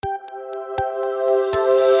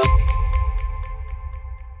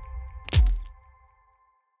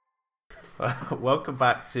Welcome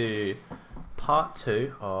back to part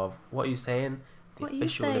 2 of What Are You Saying? The What Are You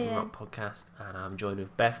official Living Saying? Rock podcast. And I'm joined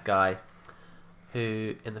with Beth Guy,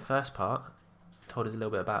 who in the first part told us a little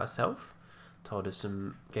bit about herself, gave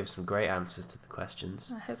some great answers to the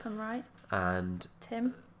questions. I hope I'm right. And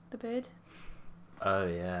Tim, the bird. oh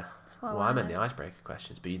yeah, That's what well I meant know. the icebreaker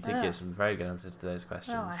questions, but you did Oh. give some very good answers to those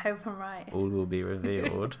questions. Oh, I hope I'm right. All will be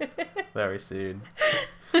revealed very soon.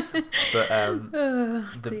 But Oh,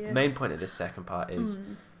 the dear. main point of this second part is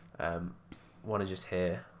want to just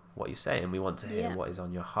hear what you say, and we want to hear Yeah. what is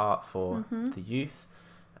on your heart for Mhm. the youth.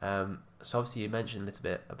 So obviously you mentioned a little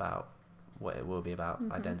bit about what it will be about,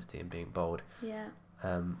 identity and being bold. Yeah.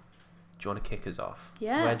 Do you want to kick us off?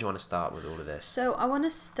 Yeah. Where do you want to start with all of this? So I want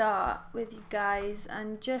to start with you guys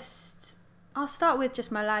and I'll start with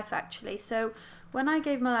just my life actually. So when I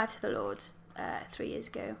gave my life to the Lord 3 years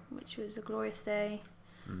ago, which was a glorious day,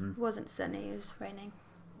 it wasn't sunny, it was raining,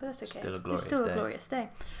 but that's okay. Still a It was glorious still day. a glorious day.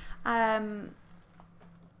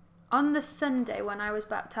 On the Sunday when I was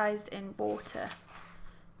baptized in water,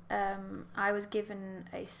 I was given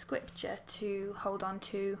a scripture to hold on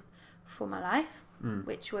to for my life,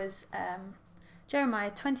 which was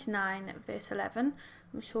Jeremiah 29 verse 11.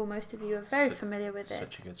 I'm sure most of you are very familiar with it.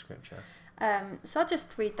 Such a good scripture. So I'll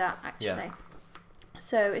just read that actually.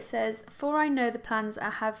 So it says, "For I know the plans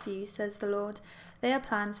I have for you, says the Lord. They are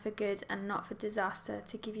plans for good and not for disaster,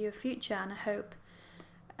 to give you a future and a hope."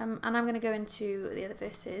 And I'm going to go into the other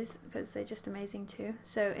verses because they're just amazing too.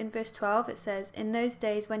 So in verse 12 it says, "In those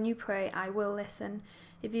days when you pray, I will listen.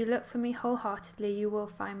 If you look for me wholeheartedly, you will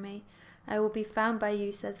find me. I will be found by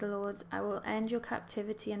you, says the Lord. I will end your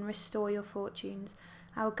captivity and restore your fortunes.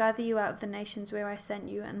 I will gather you out of the nations where I sent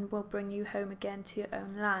you and will bring you home again to your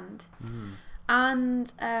own land." And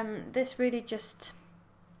this really just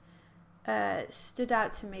stood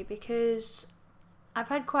out to me because I've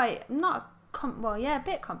had quite, a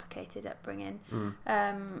bit complicated upbringing,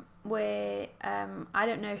 where I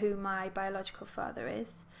don't know who my biological father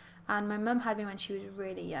is, and my mum had me when she was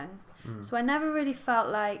really young. So I never really felt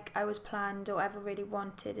like I was planned or ever really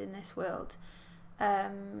wanted in this world.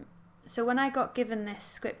 So when I got given this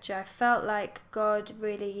scripture, I felt like God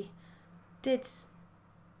really did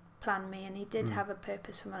plan me and he did have a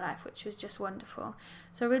purpose for my life, which was just wonderful.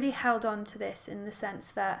 So I really held on to this in the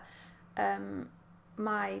sense that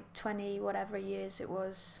my 20 whatever years it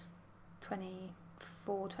was,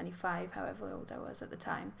 24, 25, however old I was at the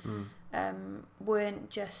time, weren't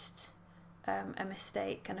just a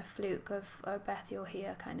mistake and a fluke of, "Oh, Beth, you're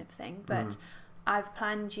here," kind of thing, but I've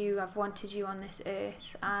planned you, I've wanted you on this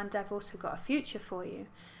earth, and I've also got a future for you.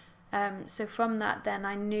 So from that then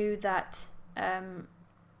I knew that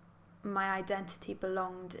my identity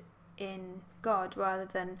belonged in God rather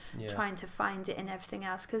than trying to find it in everything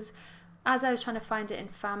else, because as I was trying to find it in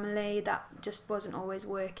family, that just wasn't always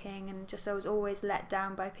working, and just I was always let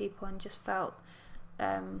down by people and just felt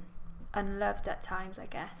unloved at times, I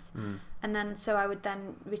guess. And then so I would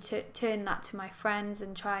then return that to my friends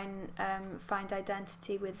and try and find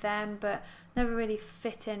identity with them, but never really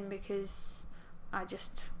fit in because I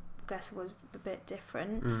just guess I was a bit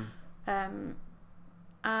different.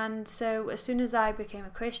 And so as soon as I became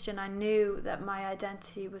a Christian, I knew that my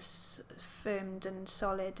identity was firmed and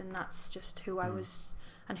solid, and that's just who I was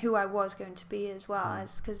and who I was going to be as well,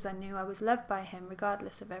 as because I knew I was loved by him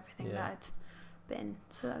regardless of everything that I'd been.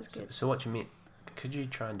 So that was good. So what do you mean? Could you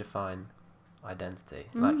try and define identity?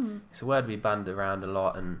 Like, it's a word we band around a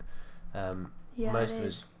lot, and most of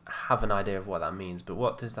us have an idea of what that means, but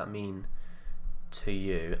what does that mean to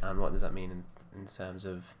you, and what does that mean in terms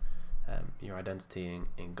of your identity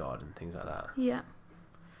in God and things like that? Yeah.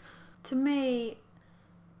 To me,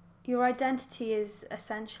 your identity is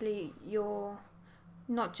essentially your,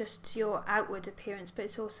 not just your outward appearance, but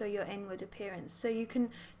it's also your inward appearance. So you can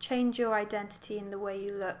change your identity in the way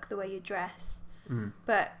you look, the way you dress,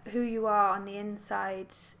 but who you are on the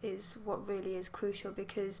inside is what really is crucial,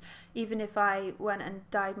 because even if I went and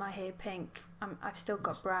dyed my hair pink, I've still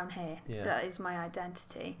got brown hair. That is my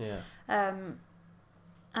identity.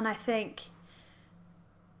 And I think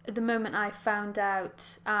the moment I found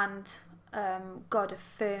out and God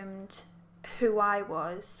affirmed who I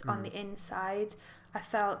was on the inside, I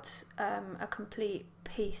felt a complete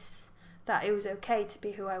peace that it was okay to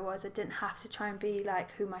be who I was. I didn't have to try and be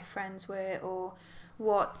like who my friends were or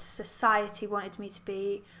what society wanted me to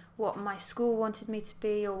be, what my school wanted me to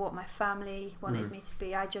be, or what my family wanted me to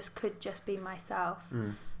be. I just could just be myself.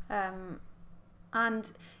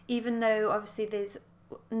 And even though obviously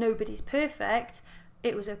nobody's perfect,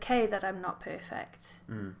 it was okay that I'm not perfect.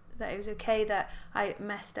 That it was okay that I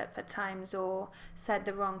messed up at times or said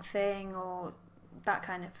the wrong thing or that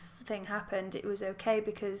kind of thing happened, it was okay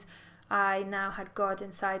because I now had God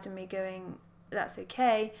inside of me going, that's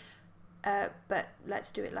okay, but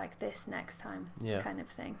let's do it like this next time, kind of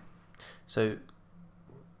thing. So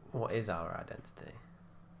what is our identity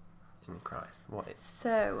in Christ?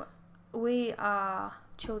 So we are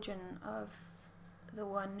children of the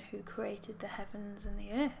one who created the heavens and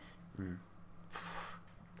the earth.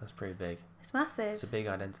 That's pretty big. It's massive. It's a big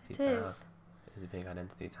identity to have. It's a big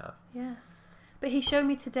identity to have. Yeah. But he showed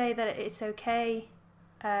me today that it's okay.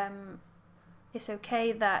 It's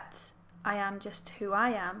okay that I am just who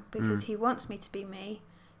I am, because he wants me to be me,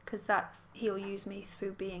 because that he'll use me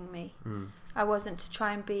through being me. I wasn't to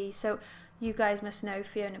try and be. So you guys must know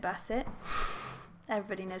Fiona Bassett.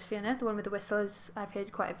 Everybody knows Fiona, the one with the whistles. I've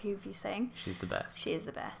heard quite a few of you saying. She's the best. She is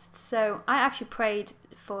the best. So I actually prayed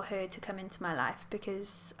for her to come into my life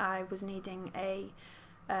because I was needing a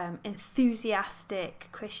enthusiastic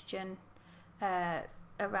Christian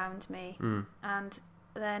around me. And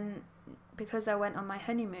then because I went on my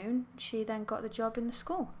honeymoon, she then got the job in the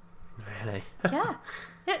school. Really? Yeah.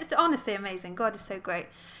 It's honestly amazing. God is so great.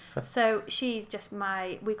 So she's just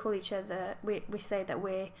we call each other, we say that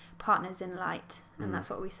we're partners in light, and that's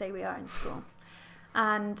what we say we are in school.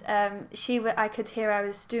 And I could hear, I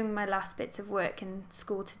was doing my last bits of work in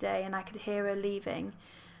school today, and I could hear her leaving,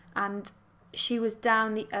 and she was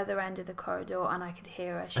down the other end of the corridor, and I could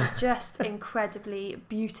hear her. She's just incredibly,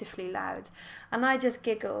 beautifully loud. And I just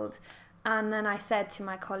giggled. And then I said to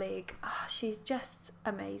my colleague, she's just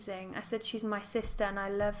amazing. I said, she's my sister and I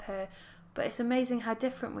love her, but it's amazing how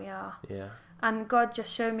different we are. Yeah. And God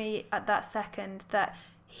just showed me at that second that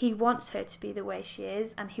he wants her to be the way she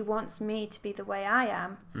is, and he wants me to be the way I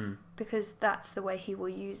am, because that's the way he will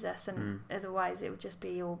use us, and otherwise it would just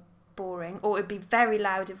be all boring, or it'd be very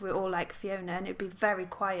loud if we're all like Fiona, and it'd be very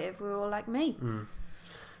quiet if we're all like me.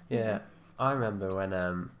 Yeah. I remember when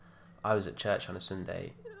I was at church on a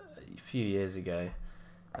Sunday a few years ago,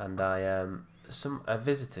 and a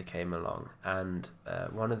visitor came along, and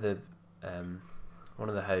one of the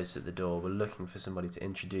hosts at the door were looking for somebody to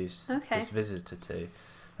introduce this visitor to,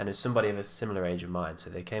 and it was somebody of a similar age of mine, so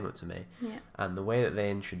they came up to me, and the way that they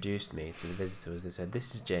introduced me to the visitor was they said,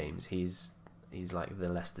 "This is James, he's like the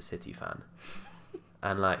Leicester City fan,"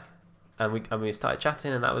 and we started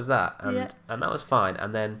chatting, and that was that, and that was fine.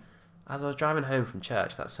 And then as I was driving home from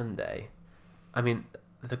church that Sunday, I mean,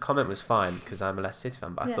 the comment was fine because I'm a Leicester City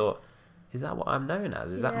fan, but I thought, is that what I'm known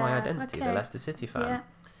as? Is that my identity, the Leicester City fan? Yeah.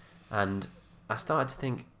 And I started to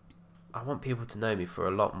think, I want people to know me for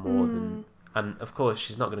a lot more than... And of course,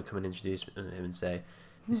 she's not going to come and introduce him and say,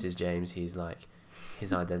 this is James, he's like,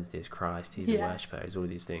 his identity is Christ, he's a worshipper, he's all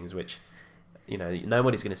these things, which,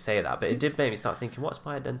 nobody's going to say that. But it did make me start thinking, what's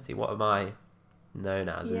my identity? What am I known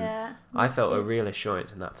as? And I felt a real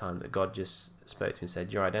assurance in that time that God just spoke to me and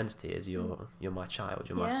said, your identity is you're my child,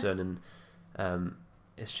 you're my son. And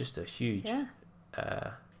it's just a huge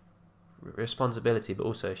responsibility, but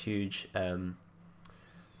also a huge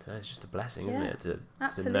it's just a blessing, isn't it, to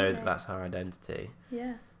know that that's our identity.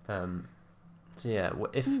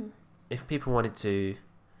 If people wanted to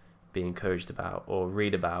be encouraged about or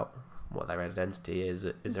read about what their identity is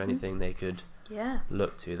there anything they could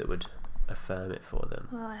look to that would affirm it for them?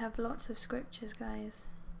 Well, I have lots of scriptures, guys.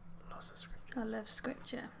 I love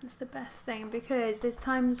scripture. It's the best thing, because there's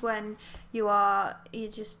times when you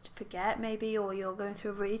just forget maybe, or you're going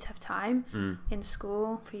through a really tough time in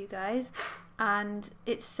school for you guys, and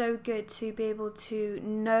it's so good to be able to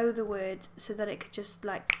know the word so that it could just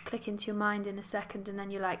like click into your mind in a second, and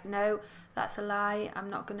then you're like, no, that's a lie, I'm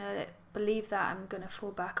not going to believe that, I'm going to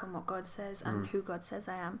fall back on what God says and who God says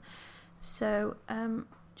I am. So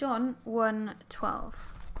John 1:12.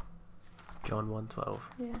 John 1:12.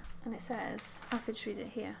 Yeah, and it says, I could read it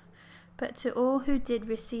here. But to all who did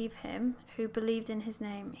receive him, who believed in his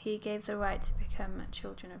name, he gave the right to become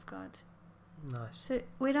children of God. Nice. So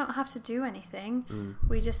we don't have to do anything.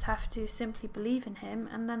 We just have to simply believe in him,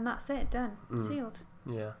 and then that's it, done, sealed.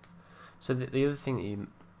 Yeah. So the other thing that you,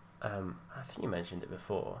 I think you mentioned it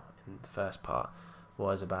before in the first part,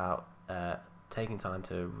 was about taking time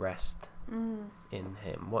to rest in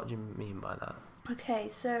him. What do you mean by that? Okay,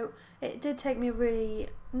 so it did take me a really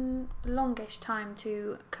longish time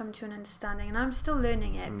to come to an understanding, and I'm still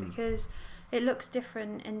learning it because it looks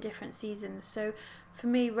different in different seasons. So for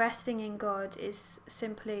me, resting in God is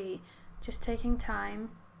simply just taking time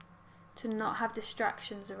to not have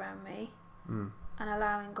distractions around me and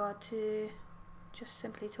allowing God to just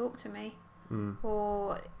simply talk to me.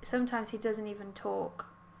 Or sometimes he doesn't even talk,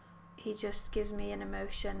 he just gives me an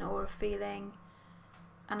emotion or a feeling,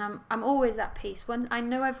 and I'm always at peace. When I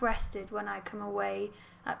know I've rested, when I come away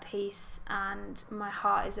at peace and my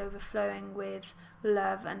heart is overflowing with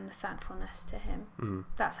love and thankfulness to him.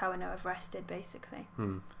 That's how I know I've rested, basically.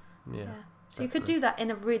 Yeah. So you could do that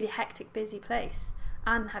in a really hectic, busy place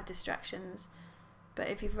and have distractions, but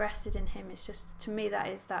if you've rested in him, it's just, to me, that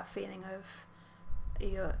is that feeling of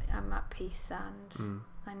I'm at peace and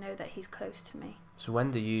I know that he's close to me. So when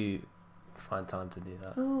do you find time to do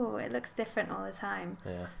that? Oh, it looks different all the time.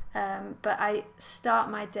 Yeah. But I start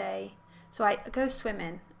my day, so I go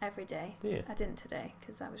swimming every day. Do you? I didn't today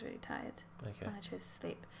because I was really tired. Okay. And I chose to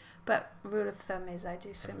sleep. But rule of thumb is I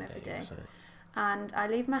do swim every day. And I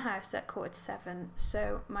leave my house at 6:45,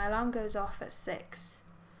 so my alarm goes off at 6,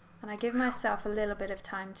 and I give myself a little bit of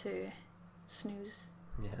time to snooze.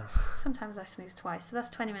 Yeah. Sometimes I snooze twice, so that's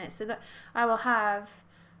 20 minutes. So that I will have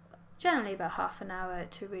generally about half an hour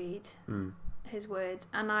to read his word,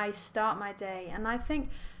 and I start my day. And I think,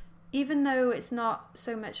 even though it's not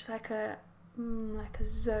so much like a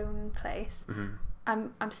zone place,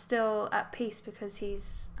 I'm still at peace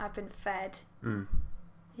because I've been fed.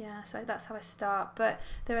 Yeah, so that's how I start. But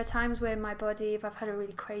there are times where my body, if I've had a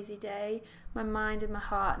really crazy day, my mind and my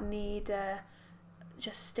heart need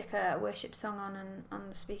just stick a worship song on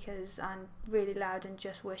the speakers and really loud and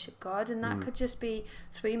just worship God. And that could just be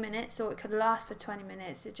 3 minutes, or it could last for 20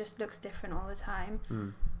 minutes. It just looks different all the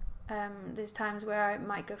time. There's times where I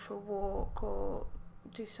might go for a walk or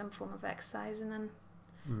do some form of exercise, and then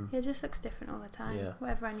it just looks different all the time. Yeah.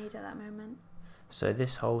 Whatever I need at that moment. So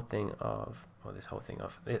this whole thing of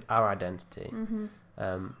our identity,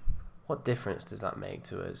 what difference does that make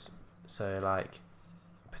to us? So, like,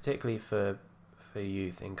 particularly for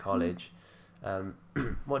youth in college,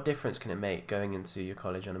 what difference can it make going into your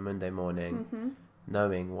college on a Monday morning,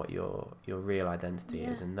 knowing what your real identity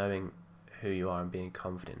is, and knowing who you are and being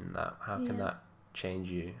confident in that? How can that change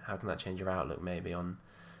you? How can that change your outlook maybe on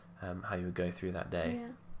how you would go through that day?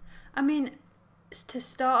 Yeah, I mean, to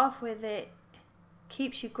start off with, it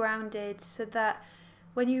keeps you grounded, so that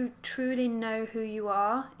when you truly know who you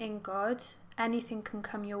are in God, anything can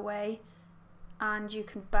come your way and you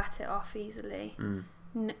can bat it off easily.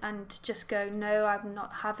 And just go, no, I'm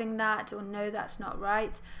not having that, or no, that's not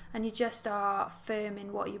right. And you just are firm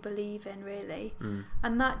in what you believe in, really.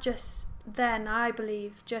 And that just, then I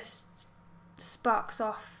believe, just sparks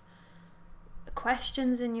off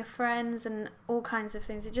questions in your friends and all kinds of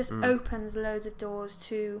things. It just opens loads of doors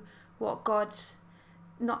to what God's,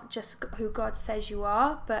 not just who God says you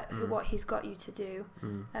are, but what he's got you to do.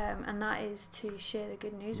 And that is to share the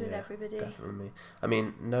good news with everybody. Definitely. I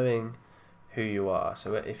mean, knowing who you are,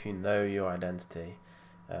 so if you know your identity,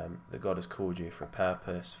 that God has called you for a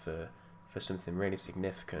purpose, for something really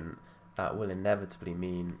significant, that will inevitably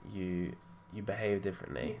mean you behave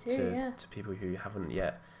differently to people who haven't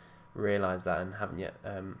yet realised that and haven't yet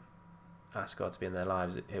asked God to be in their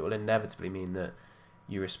lives. It will inevitably mean that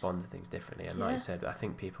you respond to things differently, and like you said, I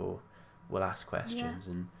think people will ask questions,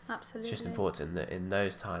 and absolutely. it's just important that in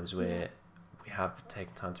those times where we have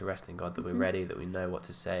taken time to rest in God, that we're ready, that we know what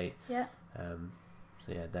to say. So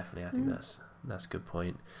yeah, definitely, I think that's a good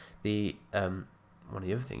point. The one of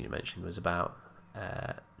the other things you mentioned was about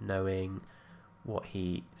knowing what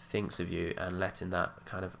he thinks of you and letting that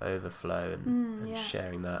kind of overflow and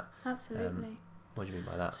sharing that. Absolutely. What do you mean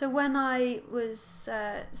by that? So when I was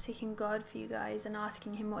seeking God for you guys and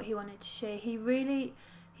asking him what he wanted to share, he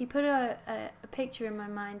put a picture in my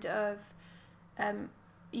mind of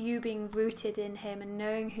you being rooted in him and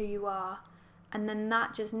knowing who you are, and then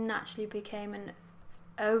that just naturally became an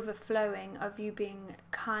overflowing of you being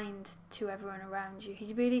kind to everyone around you.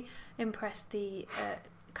 He really impressed the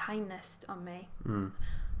kindness on me.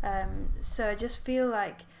 So I just feel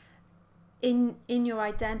like in your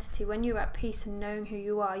identity, when you're at peace and knowing who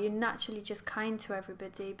you are, you're naturally just kind to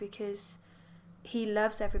everybody because he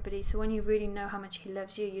loves everybody. So when you really know how much he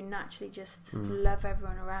loves you, you naturally just love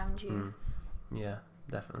everyone around you. Yeah,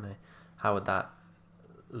 definitely. How would that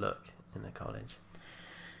look in a college?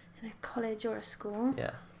 In a college or a school?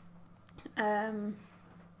 Yeah.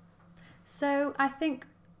 So I think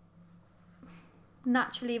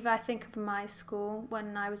naturally, if I think of my school,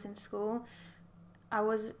 when I was in school, I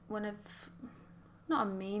was one of, not a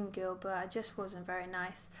mean girl, but I just wasn't very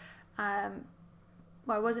nice.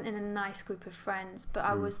 Well, I wasn't in a nice group of friends, but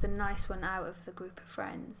I was the nice one out of the group of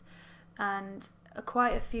friends. And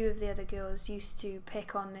quite a few of the other girls used to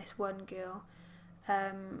pick on this one girl.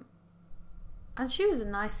 And she was a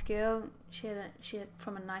nice girl. She had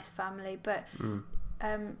from a nice family, but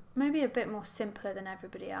maybe a bit more simpler than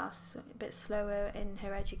everybody else, a bit slower in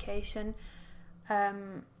her education.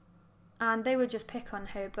 And they would just pick on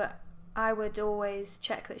her, but I would always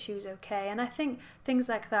check that she was okay. And I think things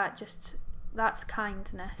like that, that's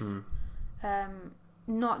kindness.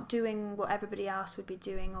 Not doing what everybody else would be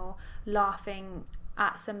doing, or laughing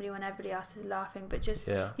at somebody when everybody else is laughing, but just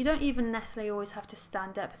you don't even necessarily always have to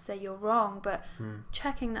stand up and say you're wrong, but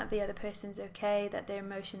checking that the other person's okay, that their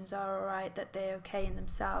emotions are all right, that they're okay in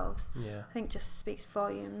themselves. I think just speaks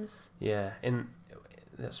volumes.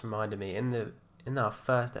 That's reminded me, in our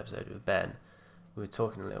first episode with Ben, we were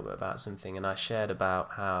talking a little bit about something, and I shared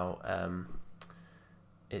about how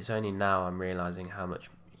it's only now I'm realising how much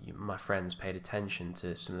my friends paid attention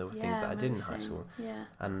to some of the things that I did in high school.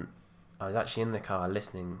 And I was actually in the car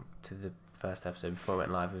listening to the first episode before I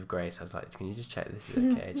went live with Grace. I was like, can you just check this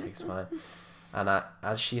is okay? Jake's fine. And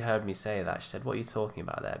as she heard me say that, she said, what are you talking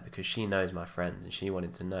about there? Because she knows my friends, and she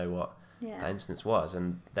wanted to know what that instance was.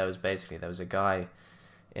 And there was a guy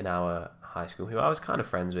in our high school who I was kind of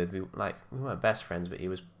friends with. We weren't best friends, but he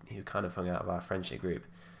kind of hung out of our friendship group.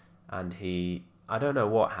 And I don't know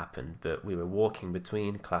what happened, but we were walking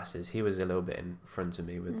between classes. He was a little bit in front of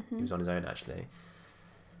me he was on his own actually.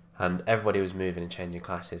 And everybody was moving and changing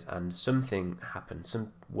classes, and something happened.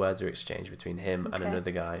 Some words were exchanged between him and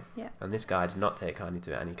another guy. And this guy did not take kindly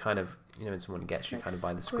to it, and he kind of, when someone gets you kind of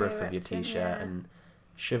by the scruff of your t-shirt and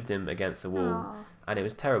shoved him against the wall. And it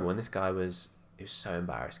was terrible. And this guy was so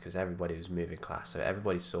embarrassed because everybody was moving class, so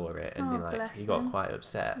everybody saw it, and he got quite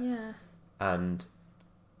upset. And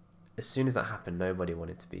as soon as that happened, nobody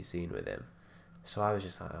wanted to be seen with him. So I was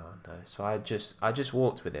just like, oh no. So I just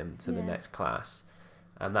walked with him to the next class,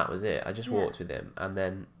 and that was it. I just walked with him, and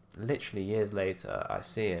then literally years later, I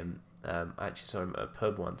see him. I actually saw him at a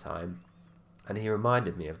pub one time, and he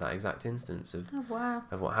reminded me of that exact instance of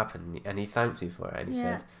what happened, and he thanked me for it, and he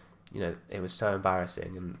said, it was so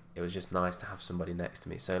embarrassing, and it was just nice to have somebody next to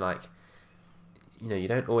me. So you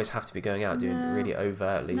don't always have to be going out doing really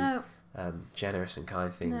overtly generous and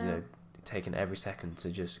kind things. Taking every second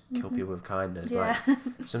to just kill people with kindness.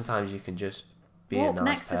 Sometimes you can just be walk a nice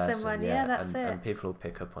next person, to someone. That's it. And people will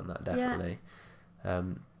pick up on that, definitely.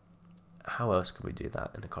 How else could we do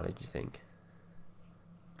that in a college, you think?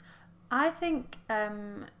 I think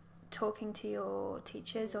talking to your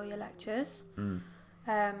teachers or your lecturers.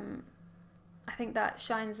 I think that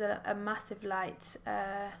shines a massive light.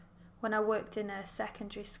 When I worked in a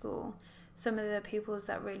secondary school, some of the pupils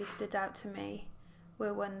that really stood out to me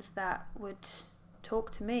were ones that would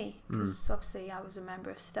talk to me, because obviously I was a member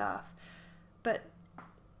of staff, but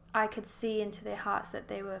I could see into their hearts that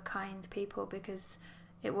they were kind people, because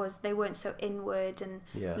they weren't so inward and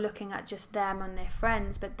looking at just them and their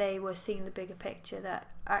friends, but they were seeing the bigger picture, that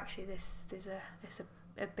actually it's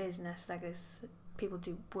a business, like this, people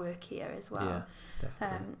do work here as well.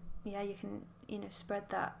 Definitely. You can spread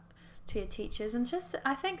that to your teachers, and just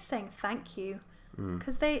I think saying thank you,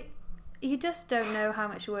 because you just don't know how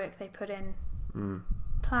much work they put in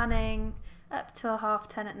planning up till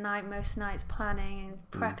 10:30 at night, most nights, planning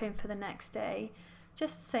and prepping for the next day.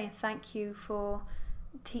 Just saying thank you for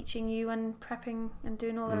teaching you and prepping and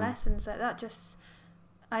doing all the lessons like that. Just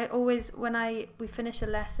I always, when we finish a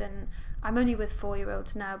lesson, I'm only with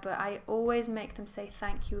 4-year-olds now, but I always make them say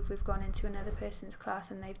thank you if we've gone into another person's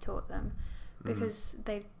class and they've taught them, because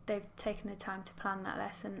they've taken the time to plan that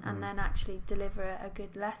lesson and then actually deliver a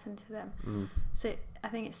good lesson to them. So I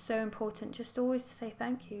think it's so important just always to say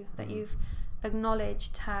thank you, that you've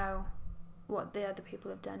acknowledged what the other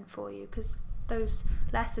people have done for you, because those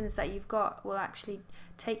lessons that you've got will actually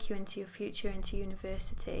take you into your future, into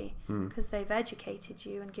university, because they've educated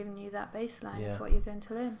you and given you that baseline of what you're going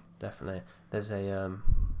to learn. Definitely. There's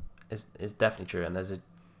it's definitely true, and there's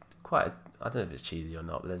I don't know if it's cheesy or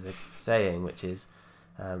not, but there's a saying which is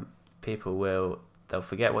they'll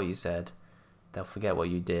forget what you said, they'll forget what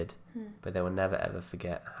you did, but they will never ever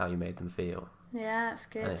forget how you made them feel. Yeah, that's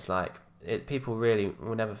good. And it's like people really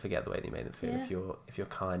will never forget the way that you made them feel. If you're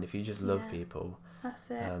kind, if you just love people,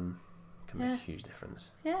 that's it. Can make a huge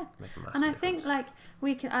difference. Yeah, and I think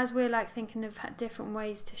we can, as we're thinking of different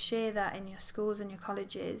ways to share that in your schools and your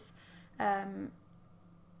colleges.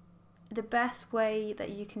 The best way that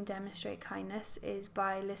you can demonstrate kindness is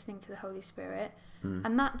by listening to the Holy Spirit,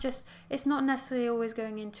 and it's not necessarily always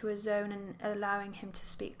going into a zone and allowing him to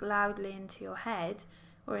speak loudly into your head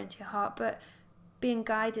or into your heart, but being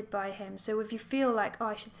guided by him. So if you feel like,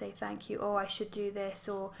 I should say thank you, or I should do this,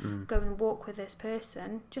 or go and walk with this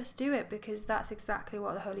person, just do it, because that's exactly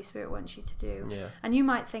what the Holy Spirit wants you to do. And you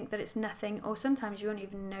might think that it's nothing, or sometimes you won't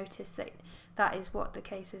even notice that is what the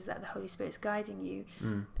case is, that the Holy Spirit's guiding you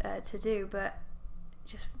to do, but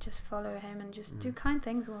just follow him and just do kind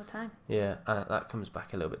things all the time. And that comes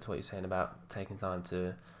back a little bit to what you're saying about taking time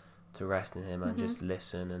to rest in Him and Mm-hmm. just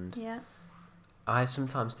listen. And Yeah. I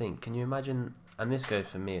sometimes think, can you imagine, and this goes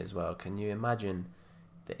for me as well, can you imagine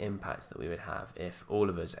the impacts that we would have if all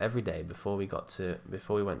of us every day before we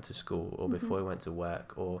went to school or Mm-hmm. before we went to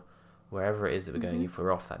work or wherever it is that we're going, Mm-hmm. if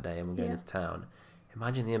we're off that day and we're going Yeah. into town,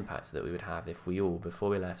 imagine the impacts that we would have if we all, before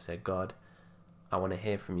we left, said, God, I want to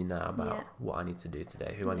hear from you now about Yeah. what I need to do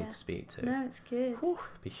today, who I Yeah. need to speak to. No, it's good. Whew,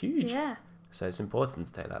 it'd be huge. Yeah, So it's important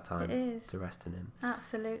to take that time it is. to rest in Him.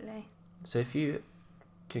 Absolutely. So if you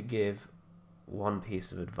could give one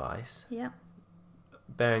piece of advice, Yeah.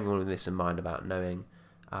 bearing all of this in mind about knowing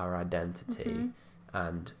our identity, Mm-hmm.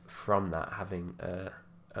 and from that having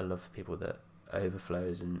a love for people that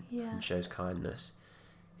overflows and Yeah. shows kindness,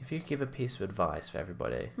 if you could give a piece of advice for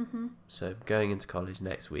everybody, Mm-hmm. so going into college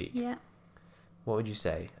next week, Yeah. what would you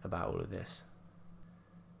say about all of this?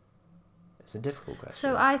 It's a difficult question.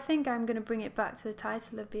 So I think I'm going to bring it back to the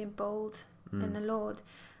title of being bold Mm. in the Lord.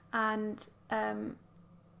 And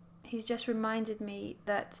He's just reminded me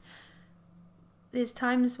that there's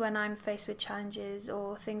times when I'm faced with challenges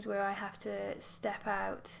or things where I have to step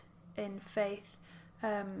out in faith.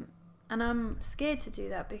 And I'm scared to do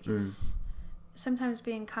that because sometimes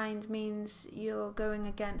being kind means you're going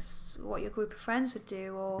against what your group of friends would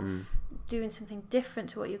do, or doing something different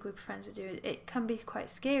to what your group of friends would do. It can be quite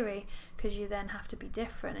scary because you then have to be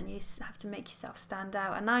different and you have to make yourself stand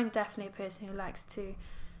out. And I'm definitely a person who likes to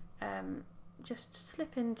just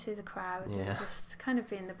slip into the crowd and just kind of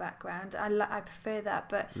be in the background. I prefer that,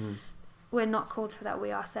 but we're not called for that.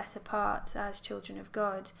 We are set apart as children of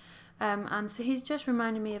God. And so He's just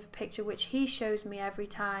reminded me of a picture which He shows me every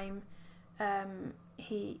time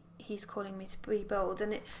He's calling me to be bold,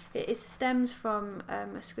 and it stems from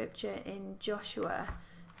a scripture in Joshua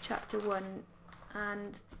chapter 1,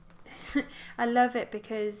 and I love it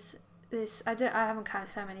because I haven't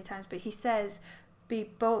counted how many times, but He says be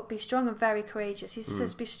bold, be strong and very courageous. He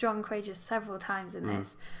says be strong and courageous several times in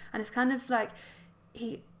this, and it's kind of like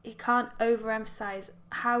he can't overemphasize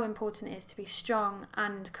how important it is to be strong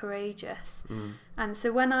and courageous. And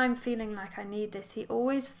so when I'm feeling like I need this, He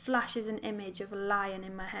always flashes an image of a lion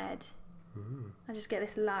in my head. I just get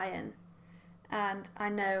this lion, and I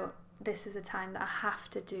know this is a time that I have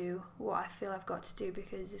to do what I feel I've got to do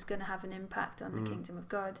because it's going to have an impact on the kingdom of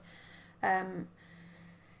God. I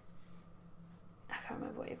can't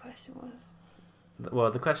remember what your question was.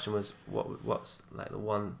 Well, the question was what's like the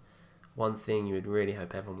one thing you would really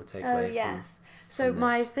hope everyone would take away yes. from So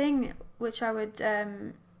my this? thing, which I would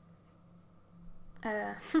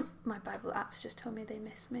my Bible apps just told me they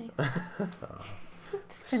miss me.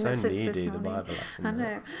 It's been So since needy, this the morning. Bible app, I isn't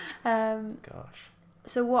know. it? Gosh.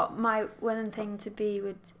 So what my one thing to be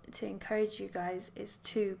would to encourage you guys is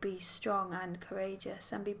to be strong and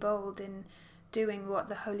courageous and be bold in doing what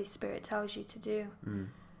the Holy Spirit tells you to do.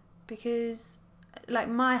 Because like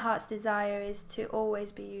my heart's desire is to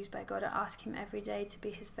always be used by God. I ask Him every day to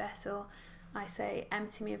be His vessel. I say,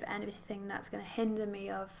 empty me of anything that's going to hinder me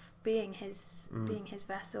of being His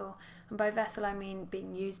vessel. And by vessel I mean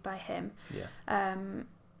being used by Him. Yeah.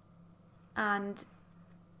 And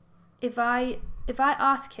if I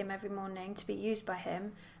ask Him every morning to be used by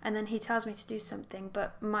Him, and then He tells me to do something,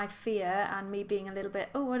 but my fear and me being a little bit,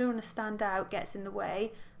 I don't want to stand out, gets in the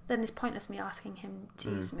way, then it's pointless me asking Him to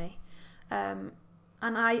use me. And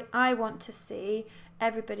I want to see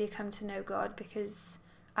everybody come to know God, because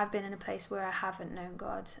I've been in a place where I haven't known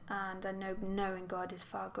God, and I know knowing God is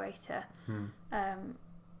far greater.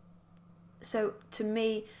 So to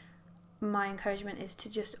me, my encouragement is to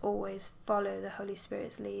just always follow the Holy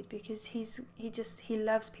Spirit's lead, because he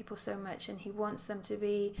loves people so much, and He wants them to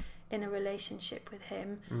be in a relationship with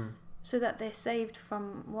Him, so that they're saved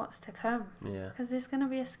from what's to come. Yeah. Because it's going to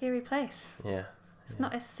be a scary place. Yeah. It's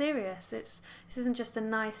not as serious. This isn't just a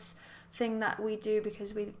nice thing that we do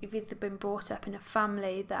because we've either been brought up in a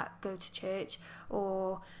family that go to church,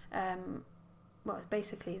 or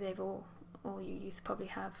basically all you youth probably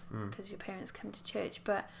have, because your parents come to church.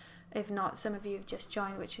 But if not, some of you have just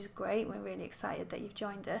joined, which is great. We're really excited that you've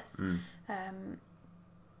joined us.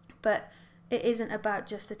 But it isn't about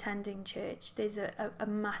just attending church. There's a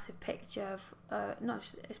massive picture of not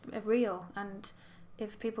just, it's a real, and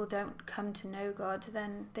if people don't come to know God,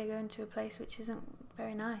 then they go into a place which isn't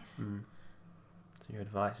very nice. So your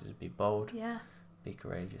advice is be bold, be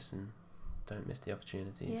courageous, and don't miss the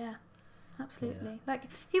opportunities. Yeah, absolutely. Like,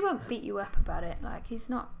 He won't beat you up about it. Like, He's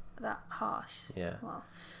not that harsh. Yeah. Well,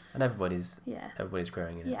 and everybody's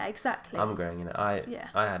growing in it. Yeah, exactly. I'm growing in it. I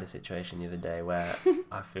had a situation the other day where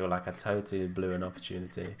I feel like I totally blew an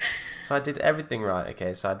opportunity. So I did everything right.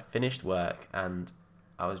 Okay, so I'd finished work and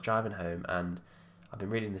I was driving home, and I've been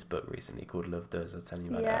reading this book recently called Love Does. I was telling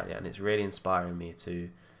you about it earlier, and it's really inspiring me to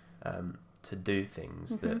do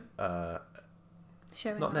things that are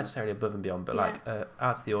not necessarily above and beyond, but like out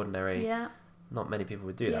of the ordinary. Yeah. Not many people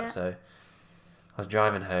would do that. So I was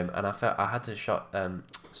driving home, and I felt I had to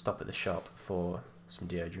stop at the shop for some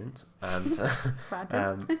deodorant, and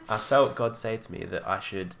I felt God say to me that I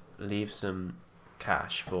should leave some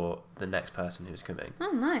cash for the next person who's coming.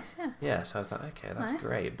 Oh, nice, yeah. Yeah, so I was like, okay, that's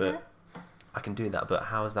great, but I can do that, but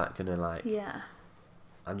how is that going to, like... Yeah.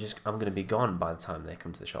 I'm going to be gone by the time they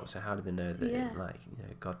come to the shop, so how do they know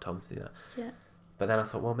that, God told me to do that? Yeah. But then I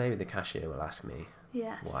thought, well, maybe the cashier will ask me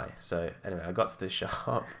why. So, anyway, I got to the shop.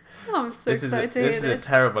 Oh, I'm so excited to hear this. This is a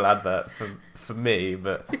terrible advert for me,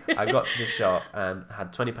 but I got to the shop and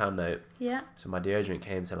had £20 note. Yeah. So my deodorant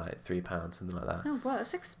came to like £3, something like that. Oh, wow,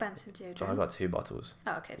 that's expensive deodorant. So I got 2 bottles.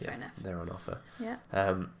 Oh, okay, fair enough. They're on offer. Yeah.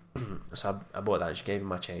 So I bought that, and she gave me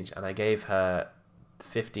my change, and I gave her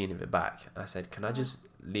 15 of it back. I said, can I just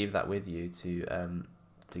leave that with you to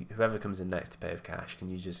whoever comes in next to pay with cash,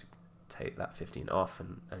 can you just take that 15 off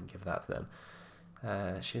and give that to them?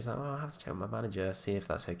 She was like, well, I'll have to check with my manager, see if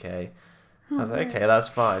that's okay. I was like, okay, that's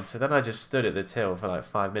fine. So then I just stood at the till for like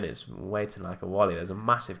 5 minutes waiting like a wally. There's a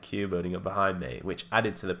massive queue building up behind me, which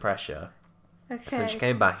added to the pressure. Okay. So then she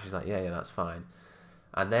came back, she was like, yeah, that's fine.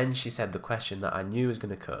 And then she said the question that I knew was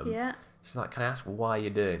going to come. Yeah. She's like, can I ask why you're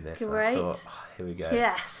doing this? Great. And I thought, here we go.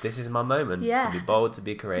 Yes. This is my moment to be bold, to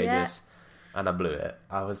be courageous. Yeah. And I blew it.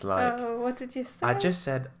 I was like... Oh, what did you say? I just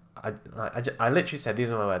said... I literally said,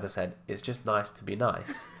 these are my words. I said, it's just nice to be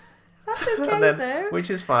nice. That's okay, though.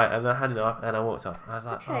 Which is fine. And then I handed it off and I walked off. I was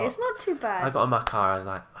like, okay, it's not too bad. I got in my car. I was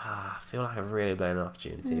like, I feel like I've really blown an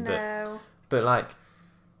opportunity. No. But like,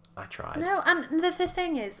 I tried. No, and the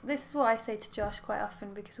thing is, this is what I say to Josh quite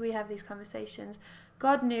often because we have these conversations.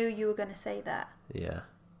 God knew you were going to say that. Yeah.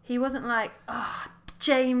 He wasn't like,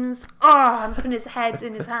 James, and putting his head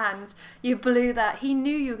in his hands. You blew that. He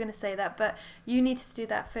knew you were going to say that, but you needed to do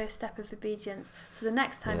that first step of obedience. So the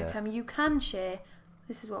next time you come, you can share,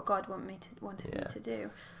 this is what God wanted me to do.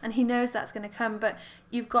 And he knows that's going to come, but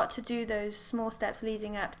you've got to do those small steps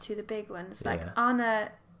leading up to the big ones. Like Anna,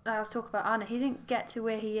 I'll talk about Anna. He didn't get to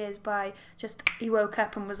where he is by just, he woke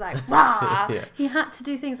up and was like, rah! He had to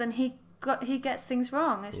do things, and he gets things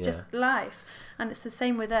wrong. It's just life. And it's the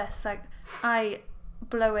same with us. Like, I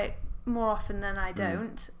blow it more often than I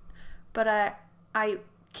don't, but I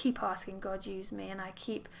keep asking God use me, and I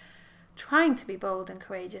keep trying to be bold and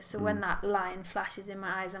courageous. So when that lion flashes in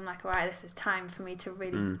my eyes, I'm like, all right, this is time for me to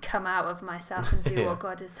really come out of myself and do what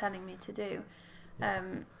God is telling me to do.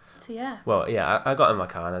 So yeah. Well, yeah, I got in my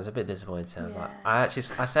car and I was a bit disappointed. I was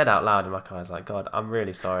like, I said out loud in my car, I was like, God, I'm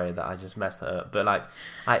really sorry that I just messed that up. But like,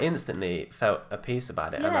 I instantly felt a peace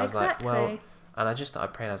about it, and I was like, well, and I just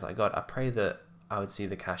started praying. I was like, God, I pray that I would see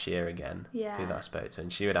the cashier again, who that I spoke to,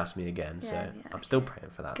 and she would ask me again. So I'm still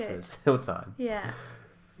praying for that. Good. So there's still time. Yeah.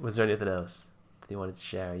 Was there anything else that you wanted to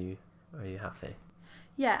share? Are you happy?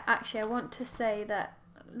 Yeah, actually, I want to say that,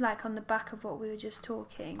 like on the back of what we were just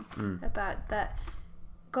talking about, that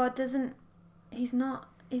God doesn't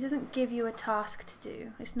give you a task to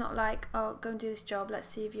do. It's not like, oh, go and do this job, let's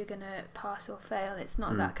see if you're going to pass or fail. It's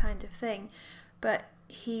not that kind of thing. But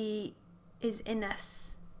he is in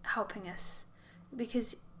us, helping us,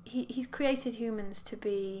 because he's created humans to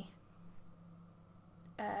be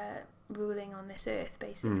ruling on this earth,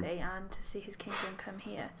 basically, and to see his kingdom come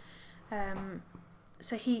here.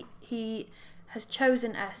 So he has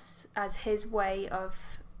chosen us as his way of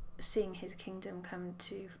seeing his kingdom come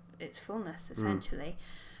to its fullness, essentially.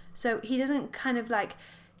 So he doesn't kind of like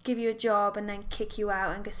give you a job and then kick you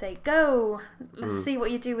out and say, go, let's see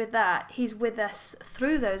what you do with that. He's with us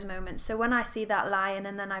through those moments. So when I see that lion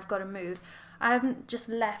and then I've got to move, I haven't just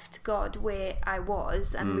left God where I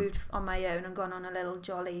was and moved on my own and gone on a little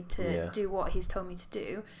jolly to do what he's told me to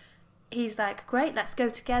do. He's like, great, let's go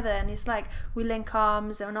together. And he's like, we link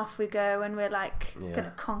arms and off we go, and we're like going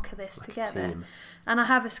to conquer this like together. And I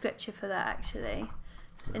have a scripture for that, actually.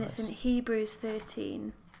 Nice. And it's in Hebrews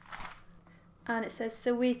 13. And it says,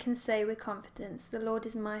 so we can say with confidence, the Lord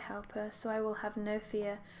is my helper, so I will have no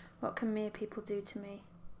fear. What can mere people do to me?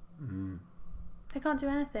 They can't do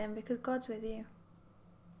anything because God's with you.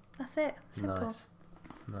 That's it. Simple.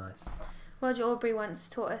 Nice. Roger Aubrey once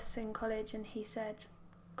taught us in college, and he said,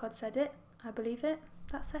 God said it, I believe it,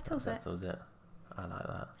 that settles it. I like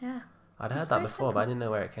that. Yeah. I'd heard that before, but I didn't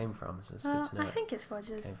know where it came from, so it's good to know. I think it's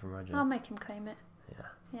Roger's. It came from Roger. I'll make him claim it.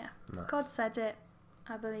 Yeah. Nice. God said it,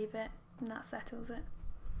 I believe it, and that settles it.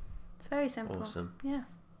 It's very simple. Awesome. Yeah.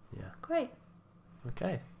 Great.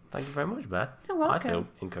 Okay. Thank you very much, Beth. You're welcome. I feel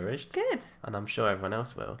encouraged. Good. And I'm sure everyone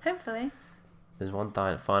else will. Hopefully. there's one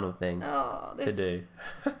final thing to do.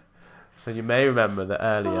 So you may remember that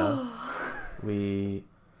earlier we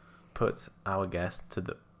put our guest to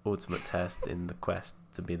the ultimate test in the quest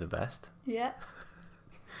to be the best. Yeah.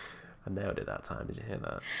 I nailed it that time. Did you hear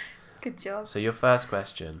that? Good job. So your first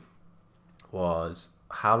question was,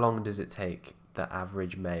 how long does it take the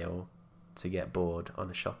average male to get bored on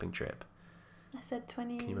a shopping trip? I said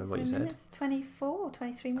 20 Can you remember what you minutes? said? 24 or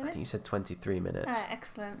 23 minutes? I think you said 23 minutes.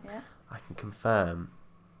 Excellent, yeah. I can confirm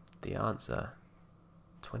the answer.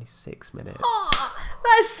 26 minutes. Oh,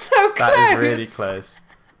 that's so close. That is really close.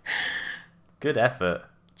 Good effort.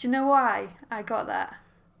 Do you know why I got that?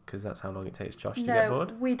 Because that's how long it takes Josh to get bored?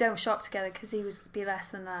 No, we don't shop together because he would be less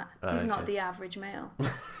than that. He's not the average male.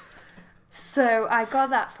 So I got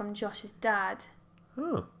that from Josh's dad.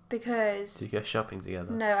 Oh. Because... Do you go shopping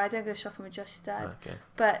together? No, I don't go shopping with Josh's dad. Okay.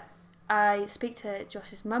 But I speak to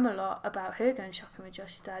Josh's mum a lot about her going shopping with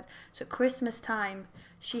Josh's dad. So at Christmas time,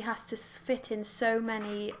 she has to fit in so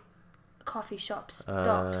many coffee shop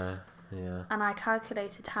stops. Yeah. And I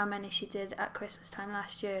calculated how many she did at Christmas time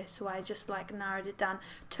last year. So I just narrowed it down,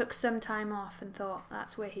 took some time off and thought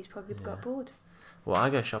that's where he's probably got bored. Well, I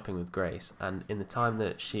go shopping with Grace, and in the time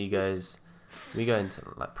that she goes, we go into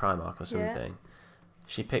Primark or something,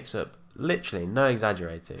 she picks up, literally, no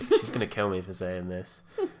exaggerating, she's going to kill me for saying this,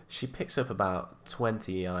 she picks up about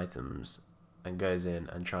 20 items and goes in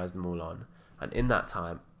and tries them all on. And in that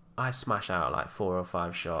time, I smash out 4 or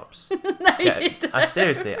 5 shops.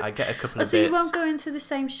 Seriously, I get a couple of bits. So you won't go into the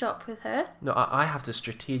same shop with her? No, I have to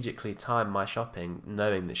strategically time my shopping,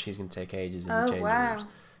 knowing that she's going to take ages in the changing rooms.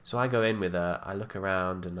 So I go in with her, I look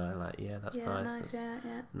around and I that's nice. That's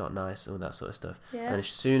not nice, all that sort of stuff. Yeah. And as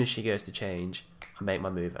soon as she goes to change, I make my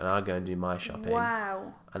move and I go and do my shopping.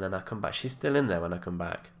 Wow. And then I come back. She's still in there when I come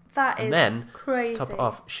back. That is crazy. To top it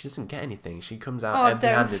off, she doesn't get anything. She comes out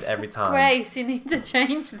empty-handed every time. Grace, you need to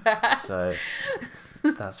change that. So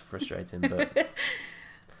that's frustrating. But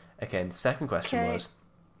okay, the second question was,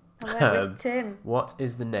 I went with Tim. What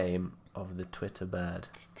is the name of the Twitter bird?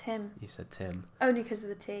 It's Tim. You said Tim. Only because of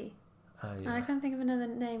the T. Oh, yeah. And I can't think of another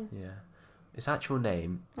name. Yeah. Its actual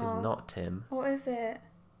name is not Tim. What is it?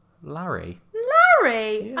 Larry.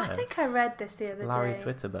 Larry? Yeah. I think I read this the other day. Larry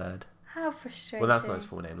Twitter bird. How frustrating. Well, that's not his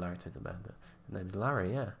full name, Larry Twitter bird. But his name's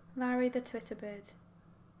Larry, yeah. Larry the Twitter bird.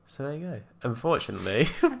 So there you go. Unfortunately,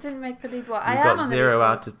 I didn't make the lead. What? I am got 0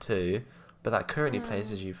 out of 2, but that currently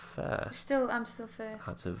places you first. I'm still first.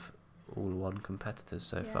 Out of all 1 competitors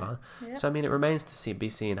so far. Yep. So I mean, it remains to be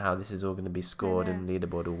seen how this is all going to be scored and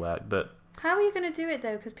leaderboard will work. But how are you going to do it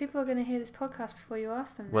though? Because people are going to hear this podcast before you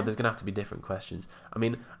ask them. Well, there's going to have to be different questions. I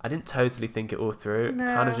mean, I didn't totally think it all through. No.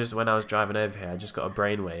 Kind of just when I was driving over here, I just got a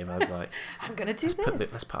brainwave. I was like, I'm going to do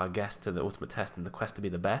this. Let's put our guest to the ultimate test and the quest to be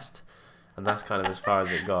the best. And that's kind of as far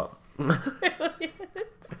as it got.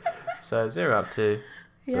 So 0 out of 2.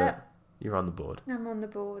 Yeah. You're on the board. I'm on the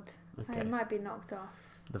board. Okay. I might be knocked off.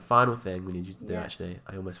 The final thing we need you to do, actually,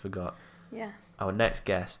 I almost forgot. Yes. Our next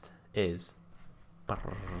guest is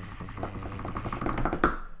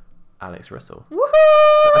Alex Russell.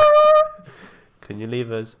 Woohoo! Can you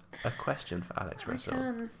leave us a question for Alex Russell? I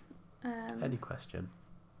can. Any question.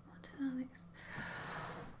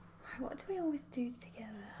 What do we always do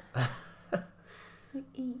together? We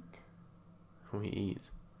eat. We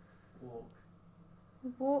eat. Walk.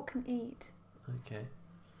 We walk and eat. Okay.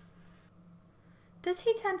 Does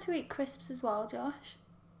he tend to eat crisps as well, Josh?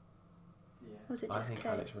 Yeah. Or is it just I think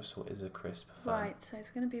cake? Alex Russell is a crisp fan. Right, so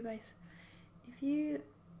it's going to be base. If you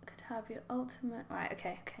could have your ultimate... Right,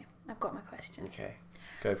 okay. I've got my question. Okay,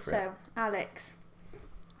 go for it. So, Alex,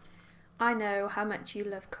 I know how much you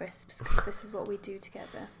love crisps because this is what we do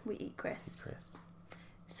together. We eat crisps.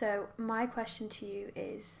 So, my question to you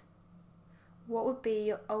is, what would be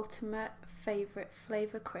your ultimate favourite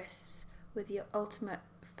flavour crisps with your ultimate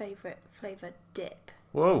favourite flavour dip?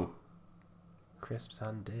 Whoa! Crisps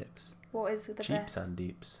and dips. What is the best? Cheaps and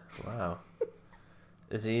deeps. Wow.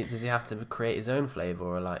 Does he have to create his own flavour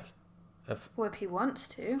or like? Well, if he wants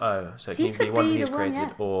to. Oh, so it can either be one he's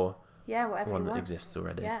created or whatever one he that wants. exists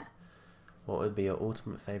already. Yeah. What would be your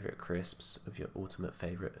ultimate favourite crisps of your ultimate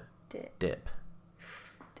favourite dip? Dip.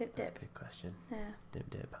 That's a good question. Yeah.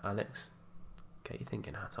 Dip. Alex, get your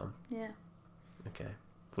thinking hat on. Yeah. Okay,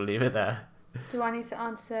 we'll leave it there. Do I need to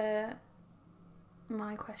answer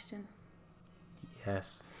my question?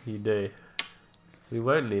 Yes, you do. We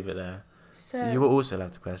won't leave it there. So you were also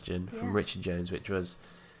left a question from Richard Jones, which was,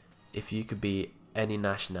 if you could be any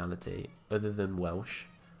nationality other than Welsh,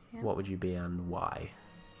 what would you be and why?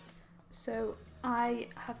 So I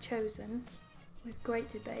have chosen, with great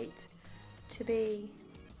debate, to be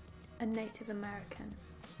a Native American.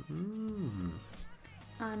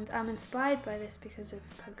 And I'm inspired by this because of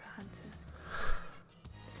Pocahontas.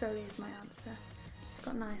 Solely is my answer. She's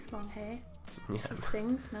got nice long hair. Yeah. She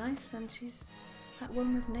sings nice, and she's at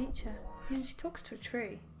one with nature. I mean, she talks to a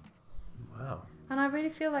tree. Wow. And I really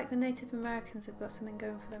feel like the Native Americans have got something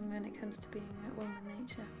going for them when it comes to being at one with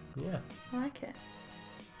nature. Yeah. I like it.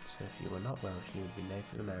 So if you were not Welsh, you would be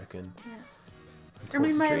Native American. Yeah. and I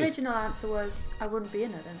mean, talk to my trees. original answer was I wouldn't be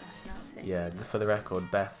another nationality. Yeah, for the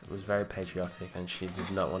record, Beth was very patriotic and she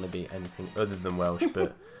did not want to be anything other than Welsh,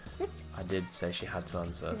 but I did say she had to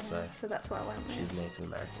answer, Yeah, so that's what I went with. she's Native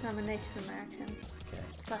American. I'm a Native American Okay.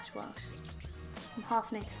 / Welsh. I'm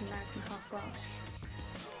half Native American, half Welsh.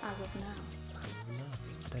 As of now.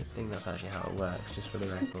 I don't think that's actually how it works, just for the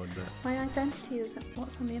record, but... My identity is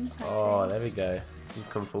what's on the inside. Oh, James. there we go. We've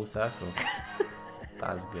come full circle.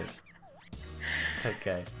 That is good.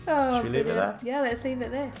 Okay. Oh, Should we leave it there? Yeah, let's leave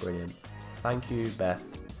it there. Brilliant. Thank you, Beth.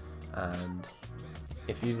 And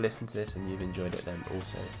if you've listened to this and you've enjoyed it, then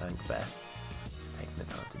also thank Beth for taking the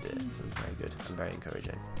time to do it. It was very good and very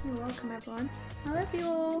encouraging. You're welcome, everyone. I love you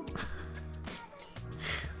all.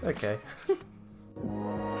 Okay.